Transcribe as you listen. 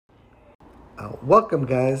Welcome,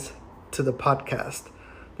 guys, to the podcast.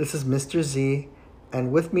 This is Mr. Z,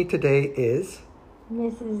 and with me today is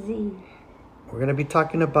Mrs. Z. We're going to be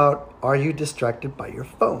talking about, are you distracted by your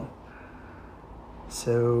phone?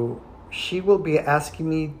 So she will be asking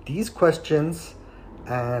me these questions,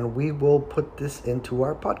 and we will put this into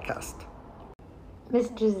our podcast.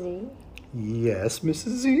 Mr. Z, Yes, Mrs.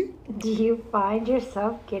 Z? do you find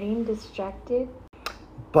yourself getting distracted?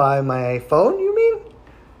 By my phone, you mean?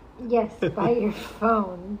 Yes, by your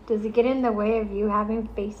phone. Does it get in the way of you having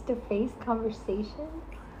face-to-face conversations?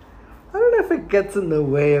 I don't know if it gets in the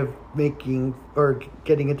way of making or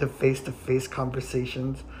getting into face-to-face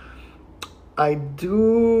conversations. I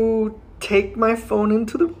do take my phone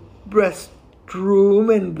into the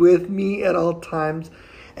restroom and with me at all times.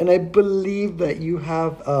 And I believe that you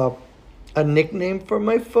have a nickname for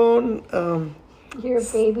my phone. Your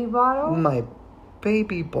baby bottle? My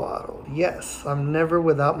baby bottle. Yes, I'm never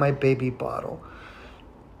without my baby bottle.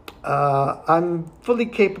 I'm fully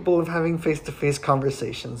capable of having face-to-face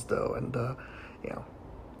conversations, though, and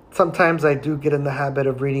sometimes I do get in the habit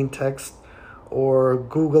of reading text or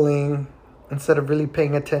Googling instead of really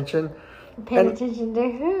paying attention. Attention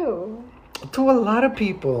to who? To a lot of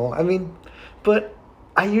people. But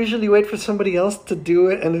I usually wait for somebody else to do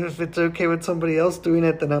it, and if it's okay with somebody else doing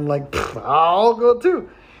it, then I'm like, I'll go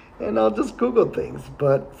too. And I'll just Google things.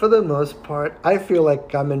 But for the most part, I feel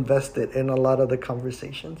like I'm invested in a lot of the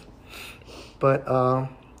conversations. But,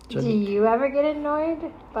 do you ever get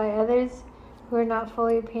annoyed by others who are not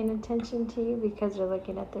fully paying attention to you because they're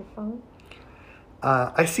looking at their phone?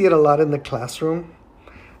 I see it a lot in the classroom.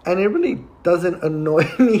 And it really doesn't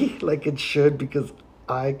annoy me like it should because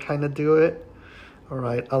I kind of do it. All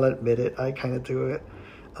right, I'll admit it. I kind of do it.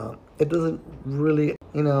 It doesn't really,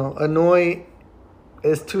 annoy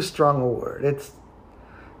is too strong a word.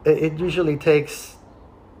 It usually takes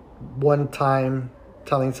one time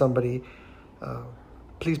telling somebody,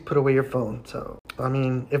 please put away your phone. So,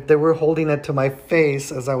 if they were holding it to my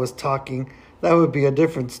face as I was talking, that would be a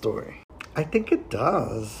different story. I think it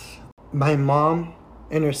does. My mom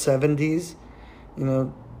in her 70s,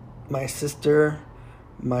 my sister,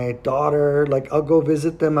 my daughter, I'll go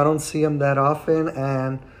visit them. I don't see them that often.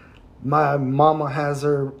 And my mama has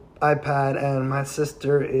her iPad and my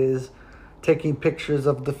sister is taking pictures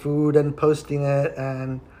of the food and posting it,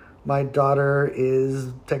 and my daughter is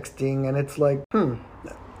texting, and it's like,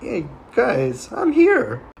 hey guys, I'm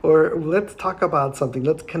here, or let's talk about something,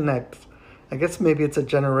 let's connect. I guess maybe it's a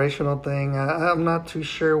generational thing. I'm not too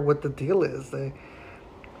sure what the deal is. They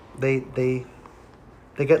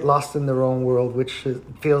get lost in their own world, which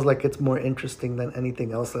feels like it's more interesting than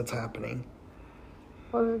anything else that's happening.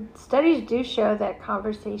 Well, studies do show that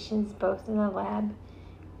conversations both in the lab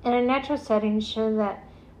and in natural settings show that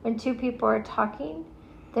when two people are talking,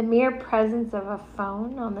 the mere presence of a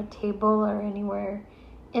phone on the table or anywhere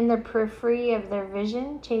in the periphery of their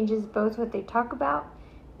vision changes both what they talk about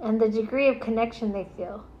and the degree of connection they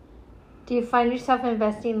feel. Do you find yourself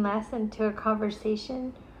investing less into a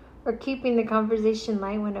conversation or keeping the conversation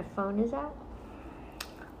light when a phone is out?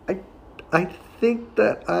 I think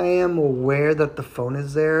that I am aware that the phone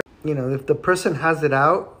is there. If the person has it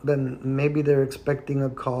out, then maybe they're expecting a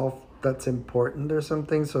call that's important or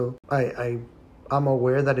something. So I'm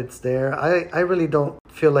aware that it's there. I really don't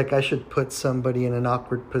feel like I should put somebody in an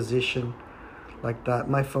awkward position like that.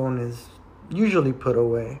 My phone is usually put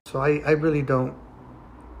away. So I really don't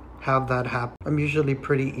have that happen. I'm usually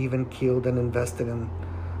pretty even-keeled and invested in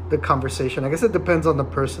the conversation. I guess it depends on the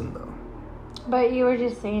person, though. But you were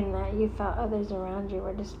just saying that you felt others around you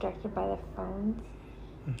were distracted by the phones.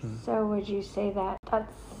 Mm-hmm. So would you say that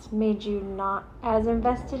that's made you not as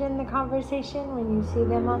invested in the conversation when you see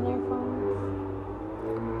them on their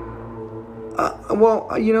phones?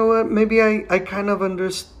 Well, you know what? Maybe I kind of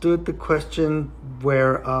understood the question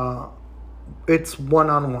where it's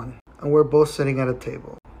one-on-one and we're both sitting at a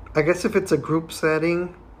table. I guess if it's a group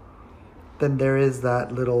setting, then there is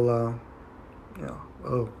that little,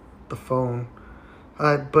 the phone.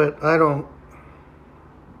 But I don't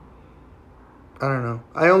know.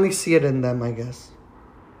 I only see it in them, I guess.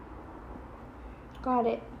 Got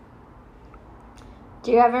it.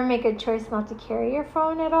 Do you ever make a choice not to carry your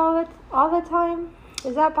phone at all the time?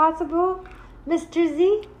 Is that possible, Mr.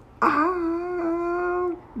 Z?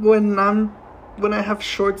 When I have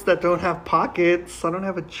shorts that don't have pockets, I don't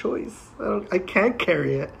have a choice. I can't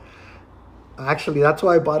carry it. Actually, that's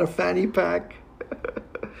why I bought a fanny pack.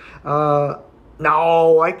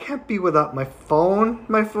 No, I can't be without my phone.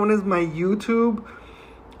 My phone is my YouTube.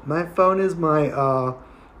 My phone is my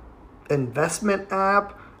investment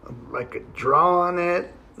app. I could draw on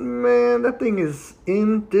it. Man, that thing is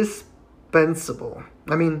indispensable. indispensable.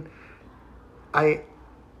 I mean, I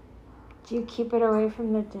Do you keep it away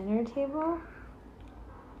from the dinner table?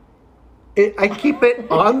 I keep it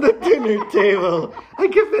on the dinner table. I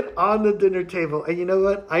keep it on the dinner table. And you know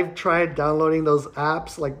what? I've tried downloading those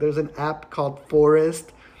apps. Like there's an app called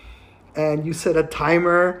Forest, and you set a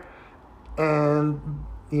timer, and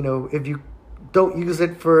you know, if you don't use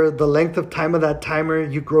it for the length of time of that timer,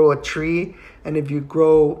 you grow a tree. And if you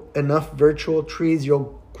grow enough virtual trees,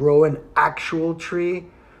 you'll grow an actual tree.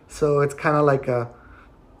 So it's kind of like a,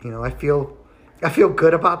 you know, I feel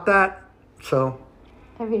good about that. So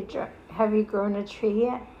Have you grown a tree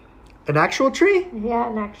yet? an actual tree? Yeah,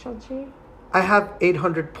 an actual tree. I have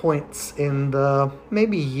 800 points in the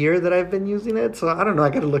maybe year that I've been using it. So I don't know. I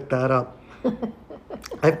got to look that up.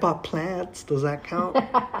 I've bought plants. Does that count?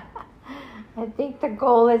 I think the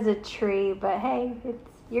goal is a tree, but hey,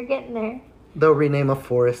 you're getting there. They'll rename a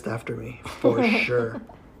forest after me for sure.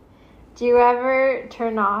 Do you ever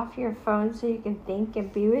turn off your phone so you can think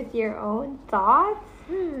and be with your own thoughts?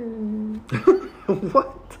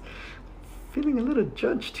 What? Feeling a little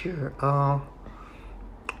judged here. Oh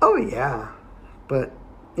yeah, but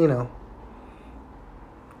you know,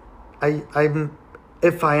 I'm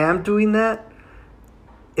if I am doing that,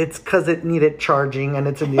 it's because it needed charging and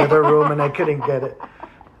it's in the other room and I couldn't get it.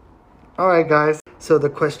 All right, guys. So the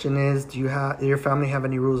question is, do your family have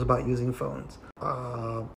any rules about using phones?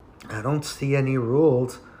 I don't see any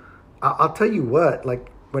rules. I'll tell you what,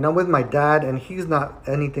 like when I'm with my dad and he's not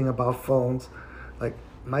anything about phones, like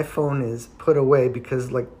my phone is put away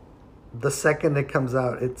because like the second it comes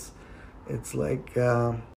out, it's like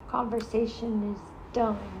Conversation is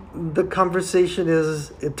done. the conversation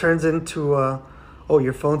it turns into oh,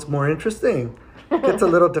 your phone's more interesting. It gets a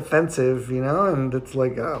little defensive, you know, and it's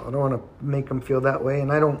like, oh, I don't want to make him feel that way,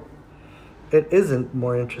 and it isn't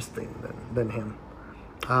more interesting than him.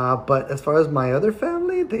 But as far as my other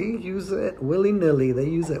family, they use it willy-nilly. They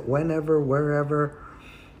use it whenever, wherever.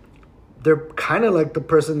 They're kind of like the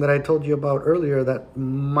person that I told you about earlier that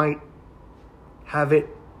might have it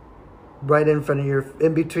right in front of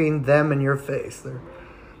in between them and your face. They're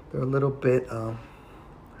a little bit,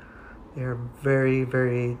 they're very,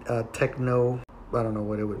 very techno. I don't know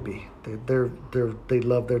what it would be. They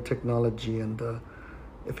love their technology, and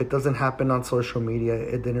if it doesn't happen on social media,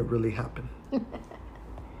 it didn't really happen.